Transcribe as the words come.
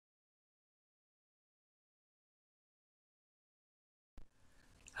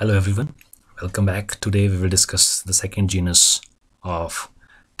Hello everyone, welcome back. Today we will discuss the second genus of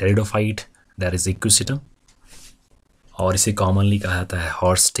pteridophyte, that is Equisetum, और इसे commonly कहा जाता है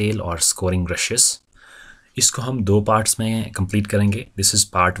horsetail और scouring rushes. इसको हम दो पार्ट्स में कंप्लीट करेंगे. दिस इज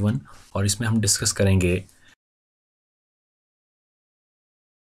पार्ट 1 और इसमें हम डिस्कस करेंगे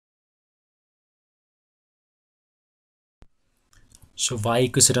सो Y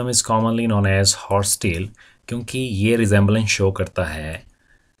Equisetum is commonly known as horsetail, क्योंकि ये रिजेंबलेंस शो करता है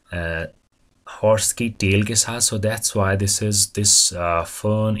हॉर्स की टेल के साथ. So that's why this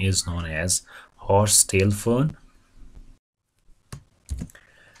fern is known as horsetail fern.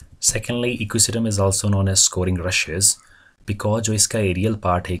 Secondly, Equisetum is also known as scouring rushes because जो इसका एरियल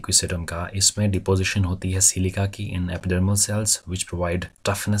पार्ट है Equisetum का, इसमें डिपोजिशन होती है सिलिका की इन epidermal cells which provide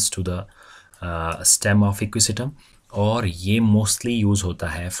toughness to the stem of Equisetum, और ये मोस्टली यूज़ होता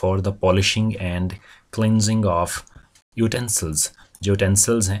है for the polishing and cleansing of utensils. जो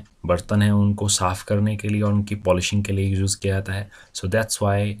यूटेंसिल्स हैं, बर्तन हैं, उनको साफ़ करने के लिए और उनकी पॉलिशिंग के लिए यूज़ किया जाता है. So that's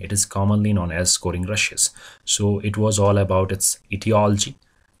why it is commonly known as scoring rashes. So it was all about it's etiology.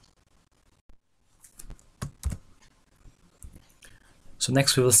 So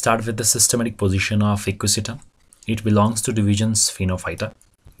next we will start with the systematic position of Equisetum. It belongs to divisions Phenophyta.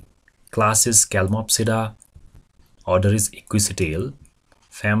 Class is Calmopsida. Order is Equisetal.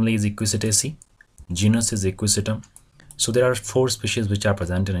 Family is Equisetaceae. Genus is Equisetum. So there are 4 species which are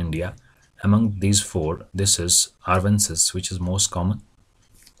present in India. Among these 4, this is arvense, which is most common.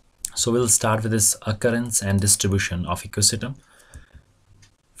 So we'll start with this occurrence and distribution of Equisetum.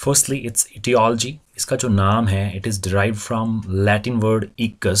 Firstly, its etiology. इसका जो नाम है, it is derived from Latin word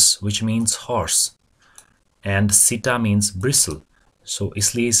equus, which means horse, and seta means bristle. So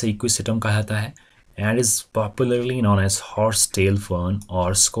इसलिए इसे Equisetum कहा जाता है, and is popularly known as horsetail fern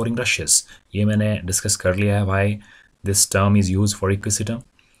or scouring rushes. ये मैंने डिस्कस कर लिया है why this term is used for Equisetum.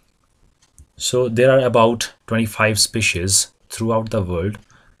 So there are about 25 species throughout the world.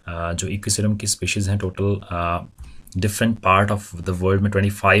 जो Equisetum की species हैं total different part of the world में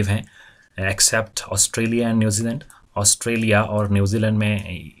 25 हैं, accept Australia and New Zealand. Australia और न्यूजीलैंड में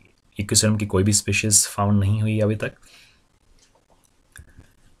Equisetum की कोई भी स्पीशीज फाउंड नहीं हुई अभी तक.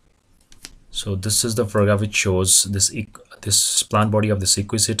 So this is the photograph which shows this plant body of this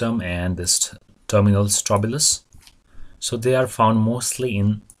Equisetum and this terminal strobilus. So they are found mostly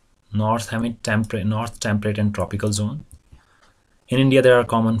in north temperate and tropical zone. In India there are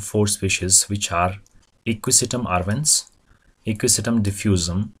common 4 species which are Equisetum arvense, Equisetum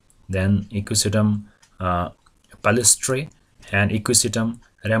diffusum, then Equisetum palustre, and Equisetum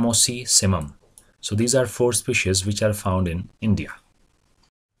ramosissimum. So these are 4 species which are found in India.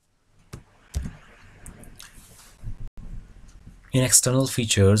 In external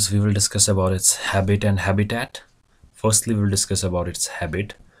features, we will discuss about its habit and habitat. Firstly, we will discuss about its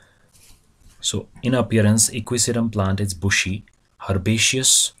habit. So in appearance, Equisetum plant is bushy,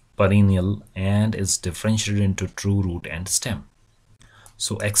 herbaceous, perennial, and is differentiated into true root and stem.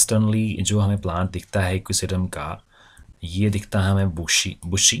 So externally जो हमें plant दिखता है Equisetum का, ये दिखता है हमें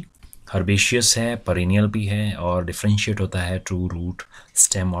bushy, herbaceous है, perennial भी है, और differentiate होता है true root,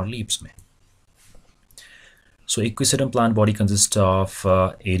 stem और leaves में. So Equisetum plant body consists of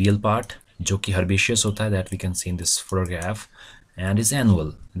aerial part जो कि herbaceous होता है, that we can see in this photograph, and is annual.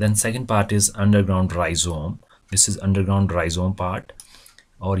 Then second part is underground rhizome. This is underground rhizome part.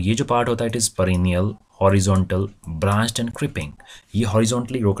 और ये जो part होता है it is perennial, horizontal, branched and creeping. ये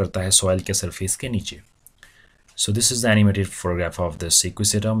horizontally ग्रो करता है soil के surface के नीचे. So this is the animated photograph of this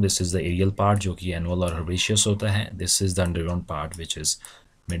Equisetum. This is the aerial part जो कि annual और herbaceous होता है. This is the underground part which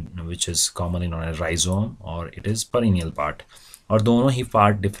is commonly known as rhizome, और it is perennial part. और दोनों ही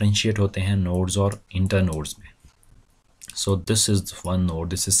part differentiate होते हैं नोड्स और इंटरनोड्स में. So this is one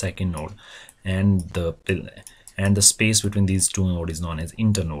node, this is second node, and the space between these two nodes is known as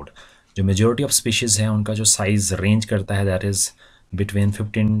internode. जो majority of species हैं उनका जो size range करता है that is between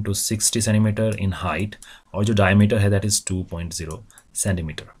 15 to 60 centimeter in height, और जो diameter है that is 2.0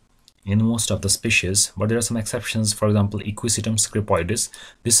 centimeter in most of the species, but there are some exceptions. For example, Equisetum scripoides.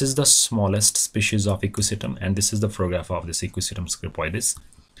 This is the smallest species of Equisetum, and this is the photograph of this Equisetum scripoides.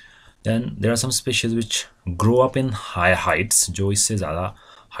 Then there are some species which grow up in high heights, जो इससे ज़्यादा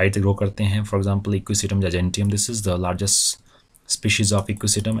height grow करते हैं. For example, Equisetum giganteum. This is the largest species of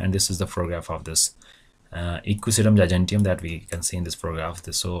Equisetum, and this is the photograph of this Equisetum giganteum that we can see in this photograph.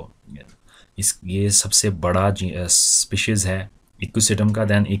 So ये सबसे बड़ा species है Equisetum का.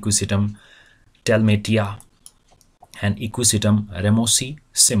 Then Equisetum telmateia and Equisetum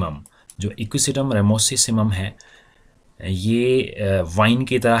ramosissimum. जो Equisetum ramosissimum है, ये wine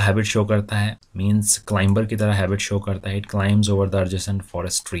की तरह हैबिट शो करता है, मींस क्लाइंबर की तरह हैबिट शो करता है. It climbs over the adjacent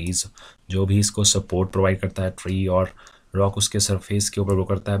forest trees, जो भी इसको सपोर्ट प्रोवाइड करता है, ट्री और रॉक उसके सरफेस के ऊपर वो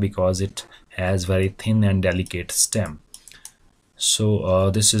करता है, because it has very thin and delicate stem. So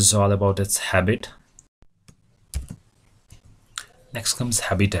this is all about its habit. Next comes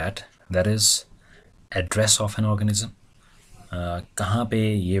habitat, that is address of an organism. कहाँ पे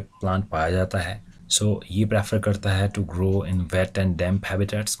ये प्लांट पाया जाता है. ये प्रेफर करता है to grow in wait and damp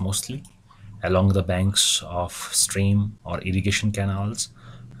habitats mostly along the banks of stream or irrigation canals.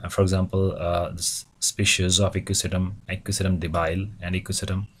 For example, the species of Equisetum debile and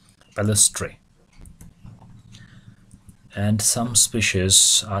Equisetum palustre. And some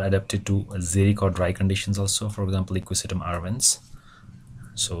species are adapted to xeric or dry conditions also. For example, Equisetum arvense.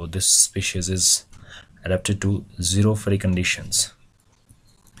 So this species is adapted to xerophobic conditions.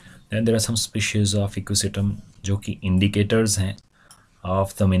 Then there are some species of Equisetum जो कि indicators हैं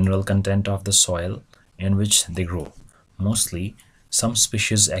of the mineral content of the soil in which they grow. Mostly, some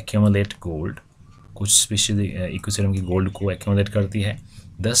species accumulate gold. कुछ species Equisetum की gold को accumulate करती है.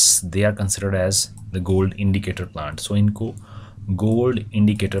 Thus, they are considered as the gold indicator plant. So इनको gold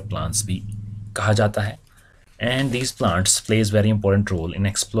indicator plants भी कहा जाता है. And these plants plays very important role in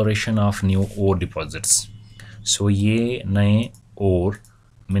exploration of new ore deposits. So ये नए ore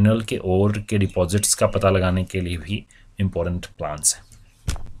मिनरल के ओर के डिपॉजिट्स का पता लगाने के लिए भी important plants हैं.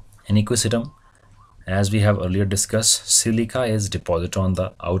 In Equisetum, as we have earlier discussed, silica is deposited on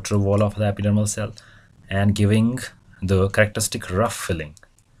the outer wall of the epidermal cell and giving the characteristic rough filling.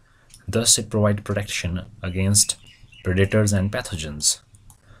 Thus, it provides protection against predators and pathogens.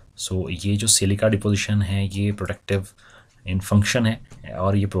 So, ये जो silica deposition है ये protective in function है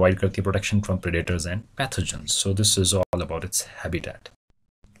और ये provide करती है protection from predators and pathogens. So, this is all about its habitat.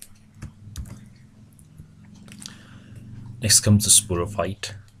 Next comes the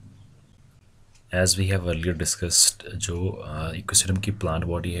sporophyte. As we have earlier discussed, जो Equisetum की plant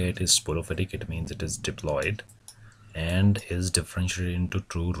body है, it is sporophytic. It means it is diploid and is differentiated into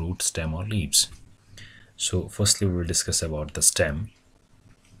true root, stem or leaves. So firstly we will discuss about the stem.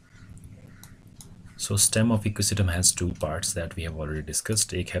 So stem of Equisetum has two parts that we have already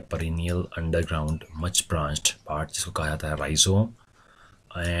discussed. एक है perennial underground much branched part जिसको कहा जाता है rhizome,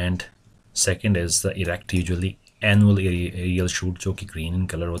 and second is the erect usually annual aerial shoot जो कि green in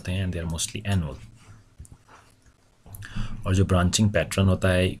color होते हैं and they are mostly annual. और जो branching pattern होता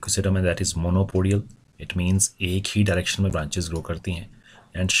है Equisetum में that is monopodial. It means एक ही direction में branches grow करती हैं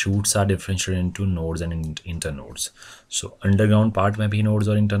and shoots are differentiated into nodes and internodes. So underground part में भी nodes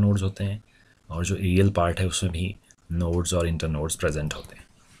और internodes होते हैं और जो aerial part है उसमें भी nodes और internodes present होते हैं.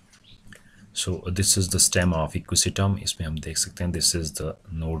 So this is the stem of Equisetum. इसमें हम देख सकते हैं this is the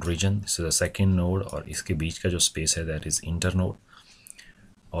node region, this is the second node और इसके बीच का जो space है that is internode.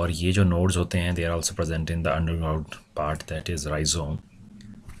 और ये जो nodes होते हैं they are also present in the underground part that is rhizome.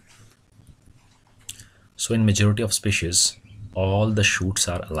 So in majority of species all the shoots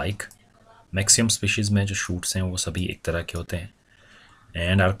are alike. Maximum species में जो shoots हैं वो सभी एक तरह के होते हैं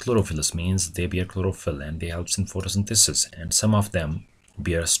and are chlorophyllous, means they bear chlorophyll and they helps in photosynthesis, and some of them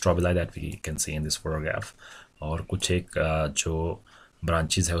bear strobili that we can see in this photograph. और कुछ एक जो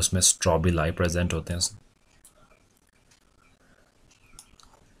branches है उसमें strobili present होते हैं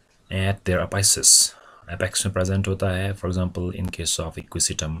at their apices. Apex में present होता है, for example in case of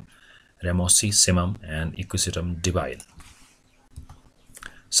Equisetum ramosissimum and Equisetum debile.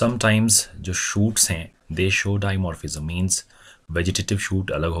 Sometimes जो shoots हैं they show dimorphism, means vegetative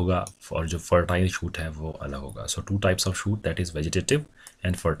shoot अलग होगा और जो fertile shoot है वो अलग होगा. So two types of shoot, that is vegetative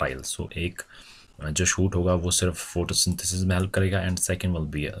and fertile. So एक जो shoot होगा वो सिर्फ photosynthesis में help करेगा and second will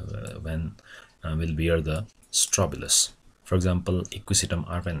be will bear the strobilus. For example, Equisetum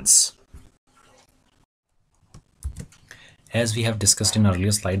arvense. As we have discussed in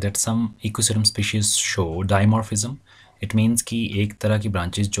earlier slide that some Equisetum species show dimorphism. It means कि एक तरह की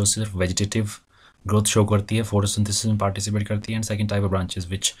branches जो सिर्फ vegetative growth show करती है, photosynthesis में participate करती है, and second type of branches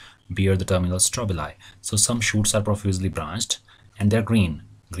which bear the terminal strobili. So some shoots are profusely branched and they are green.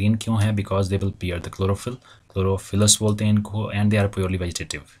 Green क्यों है? Because they will bear the chlorophyll. Chlorophyllous बोलते हैं इनको, and they are purely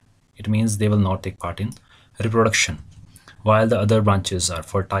vegetative. It means they will not take part in reproduction. While the other branches are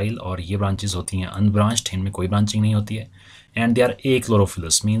fertile, और ये branches होती हैं unbranched, इनमें कोई branching नहीं होती है, and they are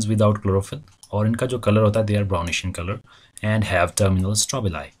achlorophyllous, means without chlorophyll, और इनका जो color होता है they are brownish in color and have terminal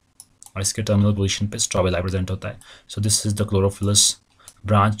strobili. और इसके टर्मिनल पोजीशन पे स्ट्रॉबिलाई प्रेजेंट होता है. So this is the chlorophyllous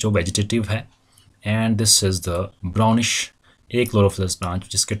branch जो वेजिटेटिव है, and this is the brownish A chlorophyllous branch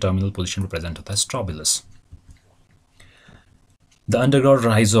जिसके टर्मिनल पोजीशन पे प्रेजेंट होता है strobilus. The underground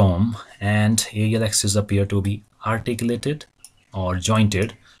rhizome and aerial axis appear to be articulated और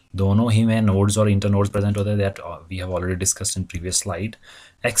जॉइंटेड दोनों ही में नोड्स और इंटरनोड्स प्रेजेंट होते हैं, that we have already discussed in previous slide.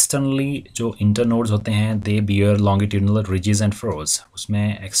 Externally जो इंटरनोड्स होते हैं दे beer longitudinal ridges and furrows,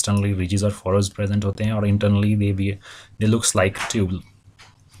 उसमें एक्सटर्नली रिजेस और फरोज प्रेजेंट होते हैं और इंटरनली दे लुक्स लाइक ट्यूब.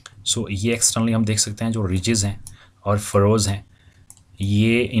 सो ये एक्सटर्नली हम देख सकते हैं जो रिजेस हैं और फरोज हैं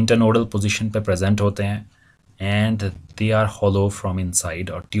ये इंटरनोडल पोजीशन पे प्रेजेंट होते हैं and they are hollow from inside,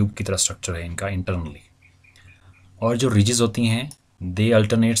 और ट्यूब की तरह स्ट्रक्चर है इनका इंटरनली. और जो रिजेस होती हैं दे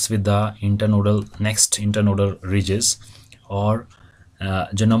alternates with the internodal next internodal ridges, और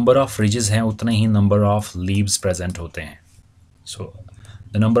जो नंबर ऑफ रिजेस हैं उतने ही नंबर ऑफ लीव्स प्रेजेंट होते हैं. So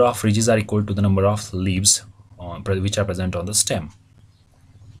the number of ridges are equal to the number of leaves which are present on the stem.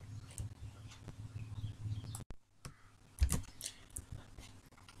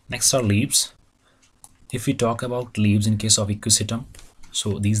 Next are leaves. If we talk about leaves in case of Equisetum,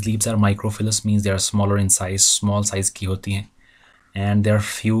 so these leaves are microphyllous, means they are smaller in size, small size की होती हैं, and they are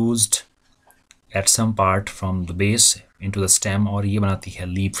fused at some part from the base into the stem, और ये बनाती है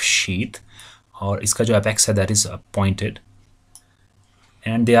leaf sheath, और इसका जो apex है that is pointed,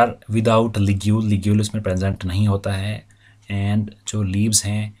 and they are without ligule. ligule इसमें present नहीं होता है, and जो leaves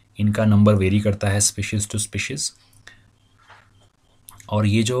हैं इनका number vary करता है species to species. और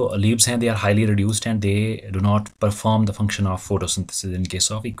ये जो लीव्स हैं they are highly reduced and they do not perform the function of photosynthesis in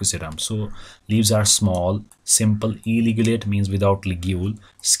case of Equisetum. So leaves are small, simple, इलिगुलेट means without ligule,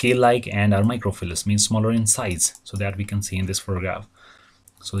 scale like and are microphyllous means smaller in size, so that we can see in this photograph.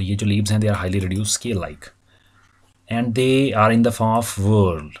 सो ये जो leaves हैं they are highly reduced, scale like, and they are in the form of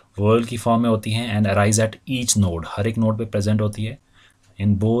whorl की form में होती हैं and arise at each node, हर एक node पे present होती है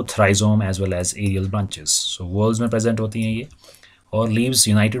in both rhizome as well as aerial branches. So whorls में present होती हैं ये, और लीव्स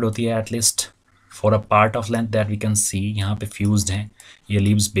यूनाइटेड होती है at least for a part of length that we can see. यहाँ पे फ्यूज्ड हैं ये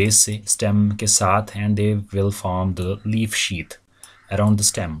लीव्स बेस से स्टेम के साथ, and they will form the leaf sheath around the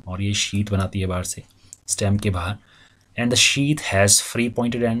stem, और ये शीथ बनाती है बाहर से स्टेम के बाहर, and the sheath has free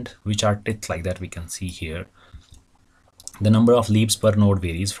pointed and which are teeth like that we can see here. The number of leaves पर node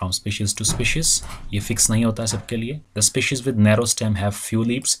varies from species to species, ये फिक्स नहीं होता है सबके लिए. The species with narrow stem have few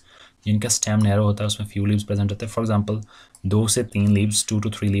leaves, जिनका stem narrow होता है उसमें फ्यू लीव्स प्रेजेंट होते हैं. फॉर एग्जांपल 2 से 3 leaves, 2 to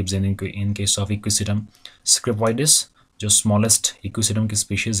 3 leaves in case of Equisetum. स्क्रिपोइडेस जो स्मॉलेस्ट इक्विसेटम की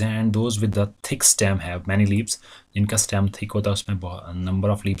स्पीशीज हैं, and those with the thick stem have many leaves, जिनका स्टेम थिक होता है उसमें नंबर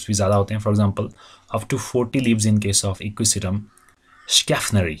ऑफ लीव्स भी ज़्यादा होते हैं. For example up to 40 leaves in case of Equisetum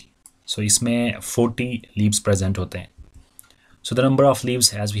स्कैफनरी, सो इसमें 40 लीव्स प्रेजेंट होते हैं. So the number of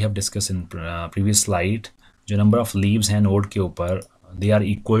leaves as we have discuss in previous slide, जो नंबर ऑफ लीव्स हैं नोड के ऊपर they are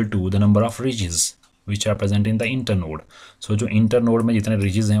equal to the number of ridges which are present in the internode. So जो internode में जितने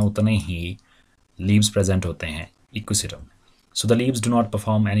ridges हैं उतने ही leaves present होते हैं Equisetum. So the leaves do not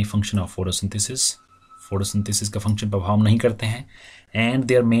perform any function of photosynthesis. Photosynthesis का function perform नहीं करते हैं, and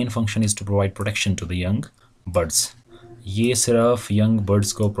their main function is to provide protection to the young birds. ये सिर्फ young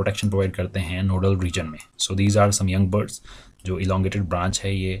birds को protection provide करते हैं nodal region में. So these are some young birds. जो elongated branch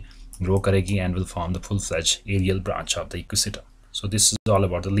है ये grow करेगी and will form the full-fledged aerial branch of the Equisetum. So this is all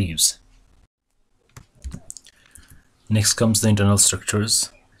about the leaves. Next comes the internal structures.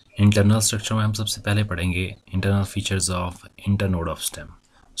 Internal structure में हम सबसे पहले पढ़ेंगे internal features of internode of stem.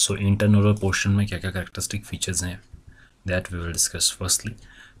 So internodal portion में क्या क्या characteristic features हैं that we will discuss firstly.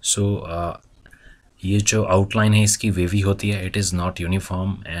 So ये जो outline है इसकी wavy होती है. It is not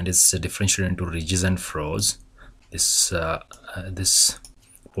uniform and is differentiated into ridges and furrows. This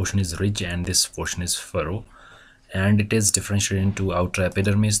portion is ridge and this portion is furrow. And it is differentiated into outer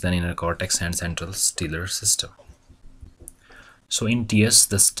epidermis, then inner cortex and central stellar system. So in TS,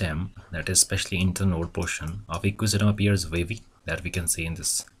 the stem, that is especially internode portion of Equisetum, appears wavy, that we can see in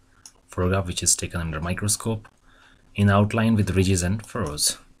this photograph which is taken under microscope, in outline with ridges and furrows.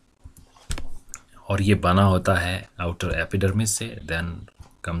 और ये बना होता है outer epidermis से, then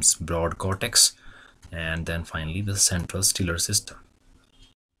comes broad cortex, and then finally the central stellar system.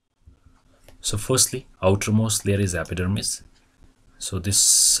 So firstly, outermost layer is epidermis. So this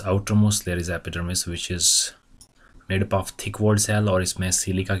outermost layer is epidermis, which is made up of thick walled cell, और इसमें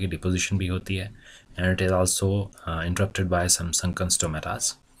silica की deposition भी होती है, and it is also interrupted by some sunken stomatas.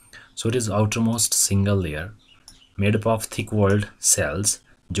 So it is outermost single layer made up of thick walled cells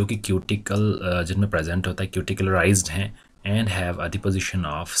जो कि cuticle जिनमें present होता है, cuticularized हैं and have a deposition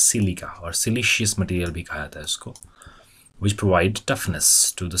of silica, और siliceous material भी कहा जाता है उसको, which provide toughness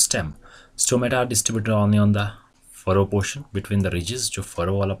to the stem. Stomata are distributed only on the furrow portion between the ridges. जो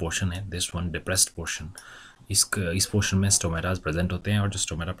furrow वाला portion है, this one depressed portion, इस portion में stomata present होते हैं, और जो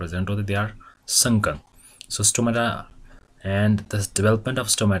stomata present होते हैं they are sunken. So stomata and the development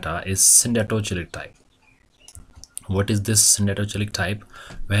of stomata is syndactylate type. What is this syndactylic type?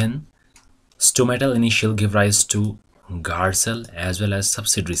 When stomatal initial give rise to guard cell as well as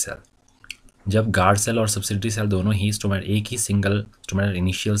subsidiary cell. जब guard cell और subsidiary cell दोनों ही स्टोमेट एक ही single stomatal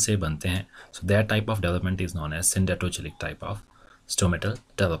initial से बनते हैं, so that type of development is known as सिंडेटोचिलिक type of stomatal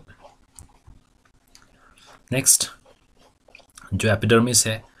development. Next जो epidermis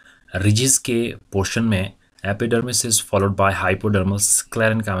है, रिजिस के पोर्शन में epidermis is followed by hypodermal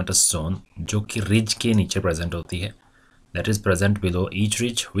स्क्लेरेनकाइमेटस zone, जो कि रिज के नीचे प्रेजेंट होती है. That is present below each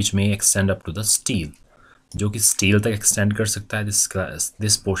ridge which may extend up to the steel, जो कि स्टील तक एक्सटेंड कर सकता है.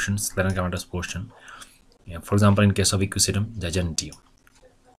 This portion स्क्लेरेनकाइमेटस portion, for example in case of Equisetum giganteum.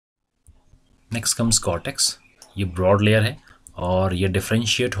 Next comes cortex. ये ब्रॉड लेयर है और ये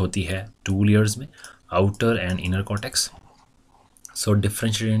डिफ्रेंशिएट होती है 2 लेयर्स में, outer and inner cortex. So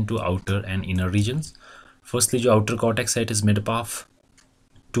differentiate into outer and inner regions. Firstly जो आउटर कॉर्टेक्स है, it is made up of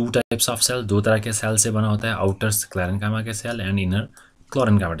 2 types of cell, 2 तरह के सेल से बना होता है, आउटर स्क्लेरेनकाइमा के cell and inner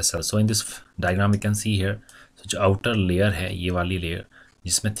क्लोरेनकाइमेटस cell. So in this diagram we can see here, जो आउटर लेयर है, ये वाली लेयर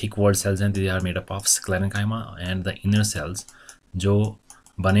जिसमें थिक वॉल्ड सेल्स हैं, they are made up of sclerenchyma, and the inner sales जो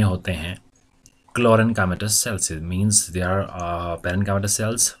बने होते हैं क्लोरेनकाइमेटस sales, means they are parenchymatous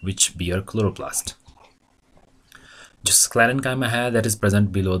cells which beer chloroplast. जो स्क्लेरेनकाइमा है, that is present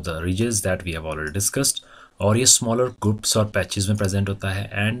below the ridges that we have already discussed, और ये smaller groups और patches में प्रेजेंट होता है,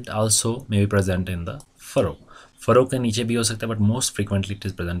 and also may be present in the furrow. Furrow के नीचे भी हो सकता है, but most frequently it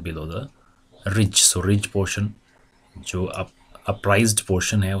is present below the ridge. So ridge portion जो अपराइज्ड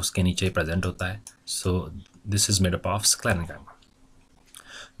पोर्शन है उसके नीचे प्रेजेंट होता है. So this is made up of sclerenchyma.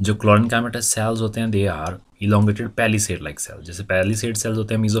 जो क्लोरेनकाइमेटस सेल्स होते हैं, they are elongated palisade like cell. जैसे पैलिसेड सेल्स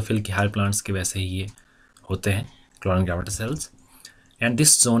होते हैं मीजोफिल के हायर प्लांट्स के, वैसे ही ये होते हैं क्लोरेनकाइमेटस sales. And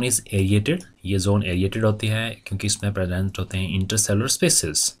this zone is aerated. ये जोन एरिएटेड होती है क्योंकि इसमें प्रेजेंट होते हैं इंटरसेलुलर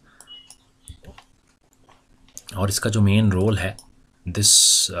स्पेसेस. और इसका जो मेन रोल है,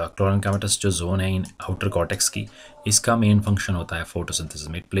 दिस क्लोरेनकाइमेटस जो जोन है इन आउटर कॉर्टेक्स की, इसका मेन फंक्शन होता है फोटोसिंथेसिस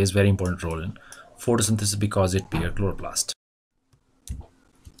में. It plays very important role in photosynthesis because it beer chloroplast.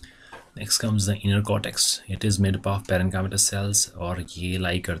 Next comes the inner cortex. It is made up of parenchymatous sales, और ये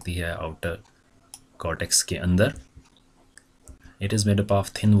लाई करती है आउटर कॉर्टेक्स के अंदर. It is made up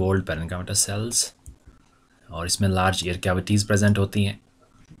of thin walled parenchymatous sales, और इसमें large air cavities present होती हैं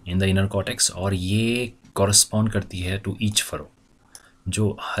इन द इनर कॉर्टेक्स, और ये कॉरस्पॉन्ड करती है टू ईच फरो.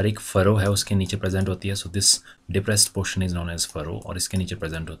 जो हर एक फरो है उसके नीचे प्रेजेंट होती है. So this depressed portion is known as furrow, और इसके नीचे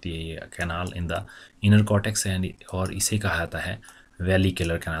प्रेजेंट होती है ये canal in the inner cortex, and और इसे कहा जाता है valley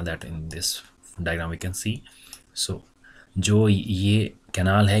killer canal, that in this diagram we can see. सो जो ये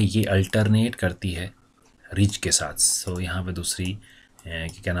कैनाल है, ये अल्टरनेट करती है रिज के साथ. सो यहाँ पे दूसरी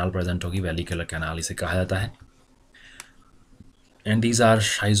कैनाल प्रेजेंट होगी, वैली किलर कैनाल इसे कहा जाता है. And these are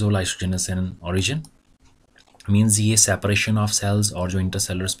शाइजोल आइसोजेनस in origin, means ये सेपरेशन ऑफ सेल्स और जो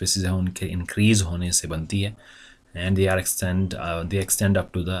इंटरसेलुलर स्पेसिस है उनके इंक्रीज होने से बनती है. And they extend up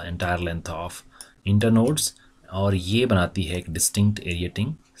to the entire length of internodes, और ये बनाती है एक distinct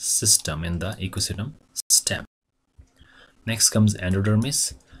एरिएटिंग system in the Equisetum stem. Next comes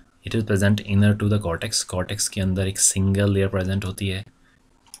endodermis. It is present inner to the cortex. Cortex के अंदर एक सिंगल लेयर प्रेजेंट होती है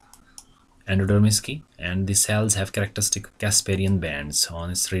एंडोडर्मिस की, and the cells have characteristic Casparian bands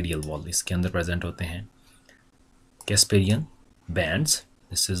on it's radial wall. इसके अंदर present होते हैं Casparian bands.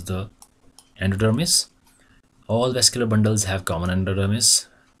 This is the endodermis. All vascular bundles have common endodermis.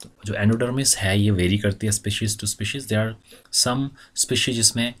 जो endodermis है ये वेरी करती है species to species. There are some species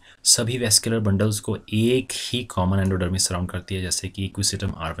जिसमें सभी vascular bundles को एक ही common endodermis सराउंड करती है, जैसे कि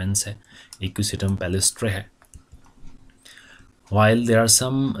Equisetum arvense है, Equisetum palustre है. While there are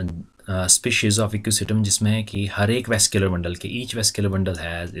some species of Equisetum जिसमें कि हर एक vascular bundle के, each vascular bundle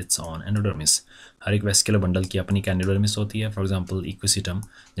has its own endodermis. हर एक vascular bundle की अपनी endodermis होती है. For example, Equisetum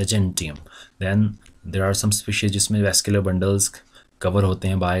giganteum. Then there are some species जिसमें vascular bundles कवर होते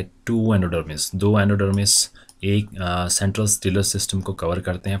हैं by 2 endodermis. 2 endodermis एक central stellar system को कवर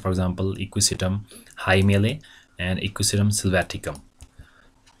करते हैं. For example, Equisetum hyemale and Equisetum sylvaticum.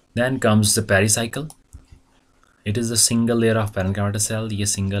 Then comes the pericycle. It is the single layer of parenchymatous cell. ये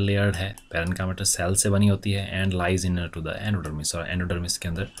single layer है, parenchymatous cell से बनी होती है, and lies inner to the endodermis, और एंडोडर्मिस के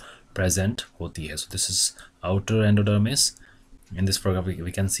अंदर प्रेजेंट होती है. So this is outer endodermis. In this programme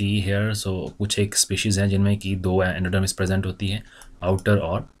we can see here. सो कुछ एक स्पीशीज़ हैं जिनमें कि 2 एंडोडर्मिस प्रेजेंट होती है, आउटर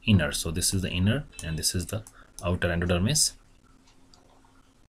और inner. So this is the inner and this is the outer endodermis.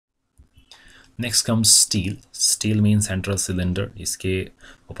 Next comes steel. Steel mean central cylinder. इसके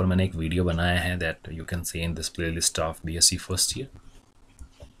ऊपर मैंने एक वीडियो बनाया है that you can see in this playlist of BSc first year.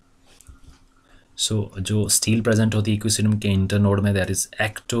 सो जो steel present होती है equisetum के इंटरनोड में, that is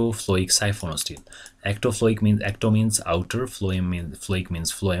एक्टोफ्लोइक साइफोनोस्टील. एक्टोफ्लोइक means, ecto means outer, फ्लोइक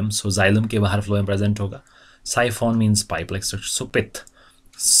means phloem. So xylem के बाहर फ्लोएम प्रेजेंट होगा. Siphon means pipe like structure. So pith,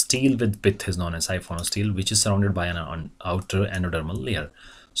 steel with pith is known as siphonosteel, which is surrounded by an outer endodermal layer.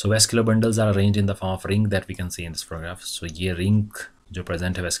 So vascular bundles are arranged in the form of ring that we can see in this photograph. So ये ring जो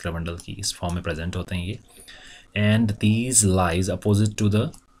present है vascular bundle की, इस form में present होते हैं ये. And these lies opposite to the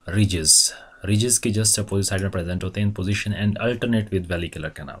ridges. Ridges के just opposite side में present होते हैं in position and alternate with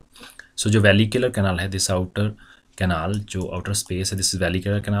vallicular canal. So जो vallicular canal है, this outer canal जो outer space है, this is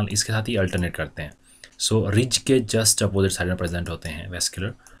vallicular canal, इसके साथ ही alternate करते हैं. सो रिज के जस्ट अपोजिट साइड में प्रेजेंट होते हैं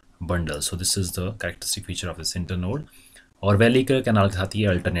vascular bundle. So this is the characteristic feature of this internode. और वेलिकुलर कैनाल के साथ ये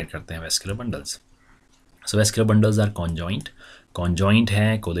अल्टरनेट करते हैं vascular bundles. So vascular bundles are conjoint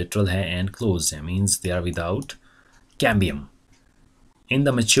हैं, कोलेटरल है एंड क्लोज है, means they are without cambium. In the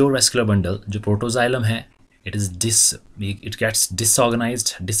mature vascular bundle जो प्रोटोजाइलम है, इट गेट्स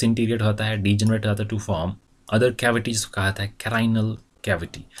डिसऑर्गेनाइज्ड, डिसइंटीग्रेट होता है, डीजनरेट होता है टू फॉर्म अदर कैविटीज, कहा जाता है कैराइनल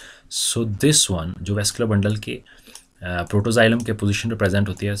कैविटी. सो दिस वन जो वेस्कुलर बंडल के प्रोटोजाइलम के पोजीशन पे प्रेजेंट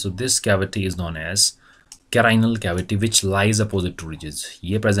होती है, so this cavity is known as कैराइनल cavity which lies opposite to ridges.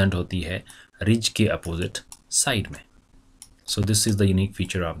 ये प्रेजेंट होती है रिज के अपोजिट साइड में. So this is the unique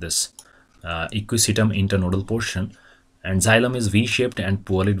feature of this equisetum internodal portion. And xylem is V shaped and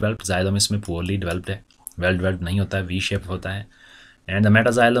poorly developed. Xylem इसमें poorly developed है, well developed नहीं होता है, वी शेप होता है. एंड द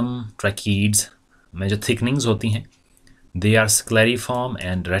मेटाजाइलम ट्रैकीड्स में जो थिकनिंग्स होती हैं, they are स्क्लेरिफॉर्म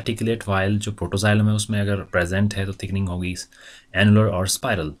and reticulate. While जो प्रोटोजाइलम है उसमें अगर प्रेजेंट है तो थिकनिंग होगी एनुलर और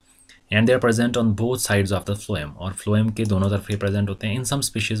spiral. And they are present on both sides of the phloem, और फ्लोएम के दोनों तरफ ये प्रेजेंट होते हैं. इन some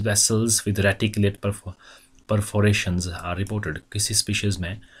species vessels with reticulate परफोरेशंस are reported. किसी स्पीशीज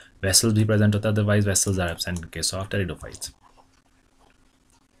में वेसल्स भी प्रेजेंट होता है, otherwise vessels are absent in case of pteridophytes.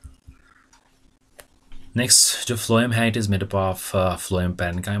 Next जो फ्लोएम है, it is made up of phloem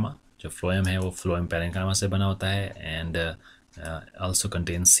parenchyma. जो फ्लोएम है वो फ्लोएम पैरेन्काइमा से बना होता है. एंड ऑल्सो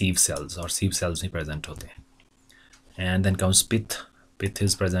कंटेन सीव सेल्स, और सीव सेल्स भी प्रेजेंट होते हैं. And then comes pith. Pith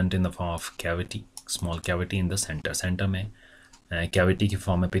is present in the form of cavity, small cavity in the centre. Centre में कैविटी की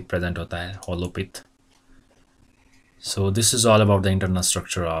फॉर्म में पिथ प्रेजेंट होता है, hollow pith. So this is all about the internal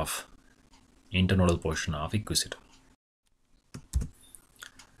structure of internodal portion of equisetum.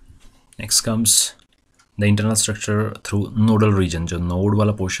 Next comes the internal structure through nodal reason. जो node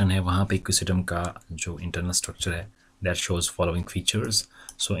वाला portion है वहाँ पे इक्विसिटम का जो इंटरनल स्ट्रक्चर है, that shows following features.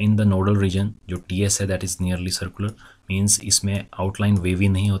 So in the nodal reason जो TS है, that is nearly circular, means इसमें आउटलाइन वेवी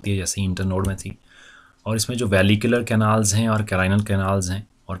नहीं होती है जैसे इंटरनोड में थी. और इसमें जो वेलिकुलर कैनाल्स हैं और कैराइनल कैनाल्स हैं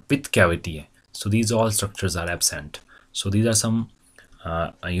और पिथ कैविटी है, so these all structures are absent. So these are some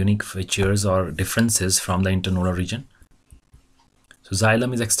unique features और differences from the internodal reason. So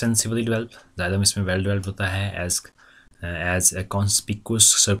xylem is extensively developed. Xylem इसमें well developed होता है as a conspicuous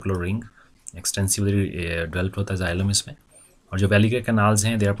circular ring. Extensively developed होता है xylem इसमें. और जो वेलिकुलर canals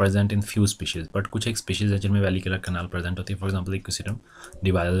हैं, they are present in few species. But कुछ एक स्पीशीज है जिनमें वेलिकुलर कैनाल प्रेजेंट होती है. For example equisetum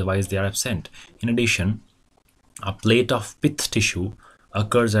divide, otherwise they are absent. In addition, a plate of pith tissue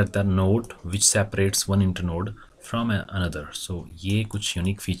occurs at the node which separates one internode from another. So ये कुछ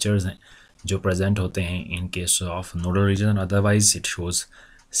unique features हैं जो present होते हैं in case of nodal reason. Otherwise it shows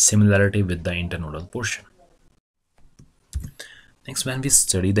similarity with the internodal portion. Next, when we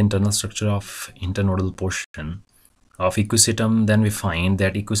study the internal structure of internodal portion of Equisetum, then we find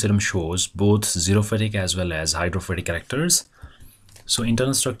that Equisetum shows both xerophytic as well as hydrophytic characters. So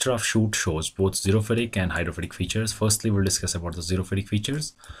internal structure of shoot shows both xerophytic and hydrophytic features. Firstly, we'll discuss about the xerophytic features.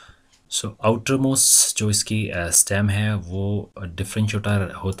 So outermost जो इसकी stem है वो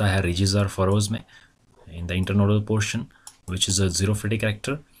differentiate होता है ridges और furrows में in the internodal portion, which is a xerophytic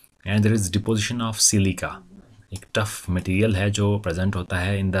character. And there is deposition of silica, एक tough material है जो present होता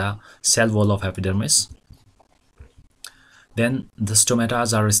है in the cell wall of epidermis. Then the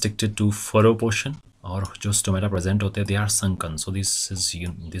stomatas are restricted to furrow portion, और जो stomata present होते हैं they are sunken. So this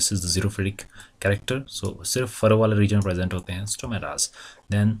is the xerophytic character. So सिर्फ फरो वाले रीजन प्रेजेंट होते हैं स्टोमेटास.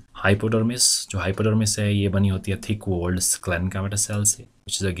 Then hypodermis, जो hypodermis है ये बनी होती है thick walled sclerenchymatous cell से,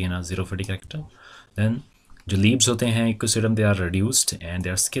 which is again a xerophytic character. Then जो leaves होते हैं Equisetum, they are reduced and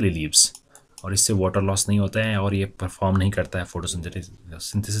they are scaly leaves, और इससे वाटर लॉस नहीं होता है और ये परफॉर्म नहीं करता है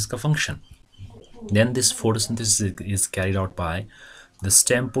फोटोसिंथेसिस का function. Then this photosynthesis is carried out by the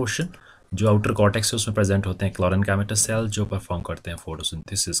stem portion. जो आउटर कॉर्टेक्स है उसमें प्रेजेंट होते हैं क्लोरेनकाइमेटस सेल जो परफॉर्म करते हैं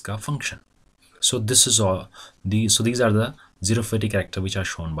फोटोसिंथेसिस का function. So this is all so these are the xerophytic character which are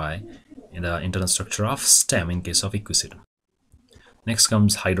shown by the internal structure of stem in case of Equisetum. Next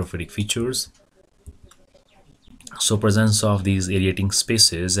comes hydrophytic features. So presence of these aerating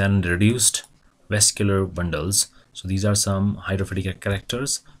spaces and reduced vascular bundles. So these are some hydrophytic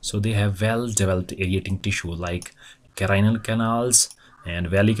characters. So they have well developed aerating tissue like carinal canals and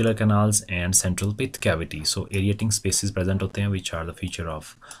vallicular canals and central pith cavity. So aerating spaces present होते हैं, which are the feature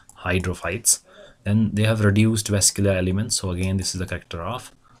of hydrophytes. Then they have reduced vascular elements. So again, this is the character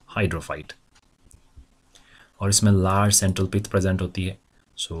of hydrophyte. और इसमें large central pith present होती है.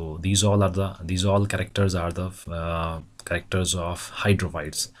 So these all characters are the characters of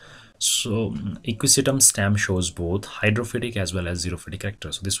hydrophytes. So Equisetum stem shows both hydrophytic as well as xerophytic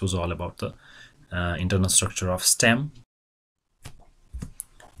characters. So this was all about the internal structure of stem.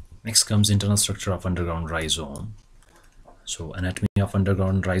 Next comes internal structure of underground rhizome. So anatomy of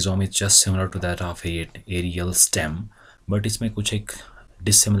underground rhizome is just similar to that of a aerial stem, but इसमें कुछ एक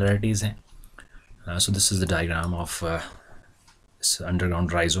dissimilarities हैं. So this is the diagram of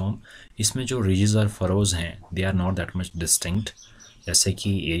underground rhizome. इसमें जो ridges और furrows हैं, they are not that much distinct, जैसे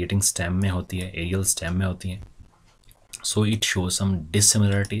कि aerating stem में होती है, aerial stem में होती है. So it shows some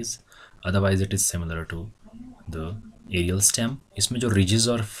dissimilarities. Otherwise it is similar to the aerial stem. इसमें जो ridges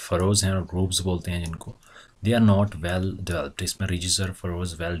और furrows हैं और grooves बोलते हैं जिनको, they are not well developed. इसमें ridges और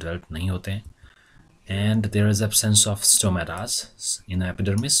furrows well developed नहीं होते हैं. And there is absence of stomatas in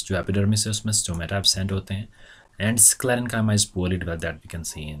epidermis. जो epidermis है उसमें stomata absent होते हैं. And sclerenchyma is poorly developed, that we can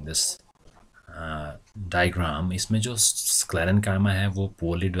see in this diagram. इसमें जो sclerenchyma है वो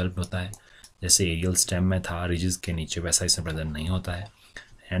poorly developed होता है, जैसे aerial stem में था ridges के नीचे, वैसा इसमें present नहीं होता है.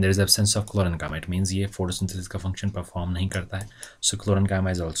 And there is absence of sclerenchyma. It means ये photosynthesis का function perform नहीं करता है. So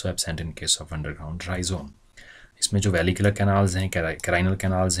sclerenchyma is also absent in case of underground rhizome. इसमें जो vallicular canals हैं, carinal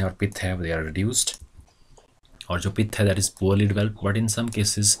canals हैं और pith है, they are reduced. और जो pith है that is poorly developed, but in some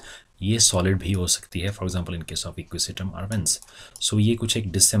cases ये solid भी हो सकती है, for example in case of Equisetum arvense. So ये कुछ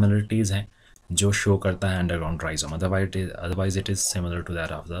एक dissimilarities हैं जो show करता है underground rhizome. Otherwise it is similar to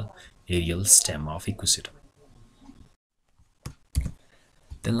that of the aerial stem of Equisetum.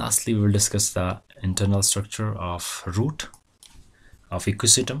 Then lastly we will discuss the internal structure of root of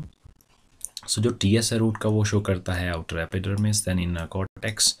Equisetum. So जो TS है root का वो show करता है outer epidermis, then inner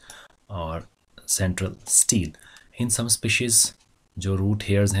cortex और central stele. In some species जो root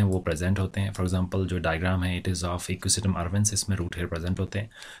hairs हैं वो प्रेजेंट होते हैं. फॉर एग्जांपल जो डायग्राम है it is of Equisetum arvense, इसमें रूट हेयर प्रेजेंट होते हैं.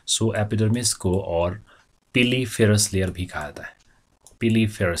 सो एपिडर्मिस को और पिलीफेरस लेयर भी कहा जाता है,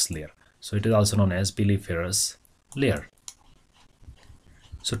 पिलीफेरस layer. So it is also known as पिलीफेरस layer.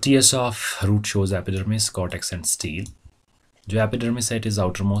 So TS of root shows epidermis, cortex and steel. जो एपिडर्मिस है it is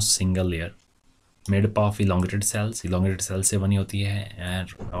outermost single layer made up of elongated sales. Elongated sales से बनी होती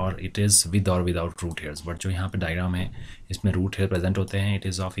है और इट इज़ विद और without root hairs. But जो यहाँ पे डायग्राम है इसमें रूट हेयर प्रेजेंट होते हैं. It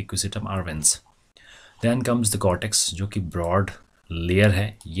is of Equisetum arvense. Then comes the cortex जो कि ब्रॉड लेयर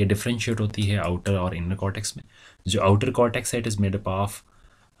है. ये डिफ्रेंशिएट होती है आउटर और इनर कॉर्टेक्स में. जो आउटर कॉर्टेक्स है it is made up of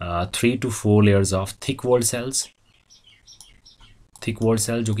 3 to 4 layers of thick walled sales, thick walled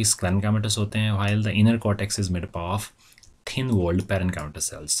cell जो कि sclerenchymatous होते हैं, while the inner cortex is made up of thin walled parenchymatous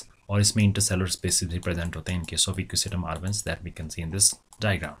sales. और इसमें intercellular spaces भी present होते हैं in case of Equisetum arvense, that we can see in this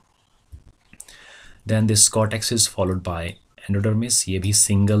diagram. Then this cortex is followed by endodermis. ये भी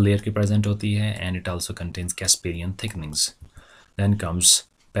single layer की present होती है and it also contains Casparian thickenings. Then comes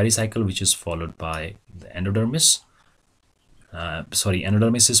pericycle which is followed by the endodermis.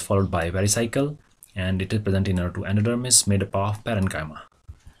 Endodermis is followed by pericycle and it is present inner to endodermis made up of parenchyma.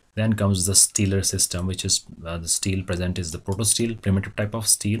 Then comes the steeler system, which is the stele present is the protostele, primitive type of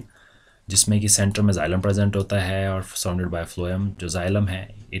stele, जिसमें कि centre में xylem present होता है और surrounded by phloem. जो xylem है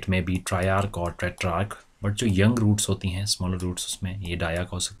it may be ट्रायर्क और tetrarch, but जो यंग रूट्स होती हैं, स्मॉलर रूट्स, उसमें ये डायर्क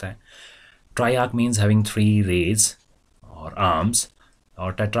हो सकता है. ट्रायर्क मीन्स हैविंग 3 rays और आर्म्स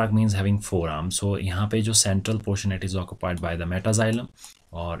और टेट्रार्क मीन्स हैविंग 4 आर्म्स. सो यहाँ पे जो central portion it is occupied by the metaxylem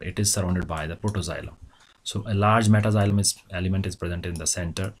और it is surrounded by the protoxylem. So a large metaxylem element is present in the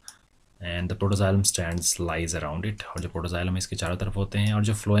center and the protoxylem lies around it. और जो protoxylem इसके चारों तरफ होते हैं और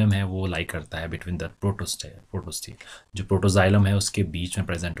जो phloem है वो lie करता है between the protostele. जो protoxylem है उसके बीच में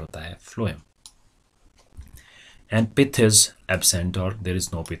present होता है phloem. And pith is absent or there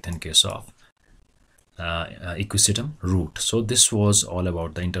is no pith in case of Equisetum root. So this was all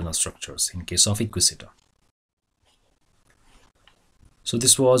about the internal structures in case of Equisetum. So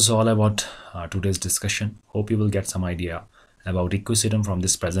this was all about today's discussion. Hope you will get some idea about Equisetum from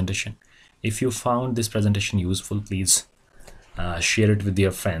this presentation. If you found this presentation useful, please share it with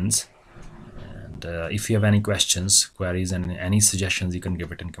your friends. And if you have any questions, queries and any suggestions, you can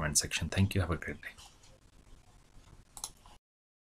give it in comment section. Thank you. Have a great day.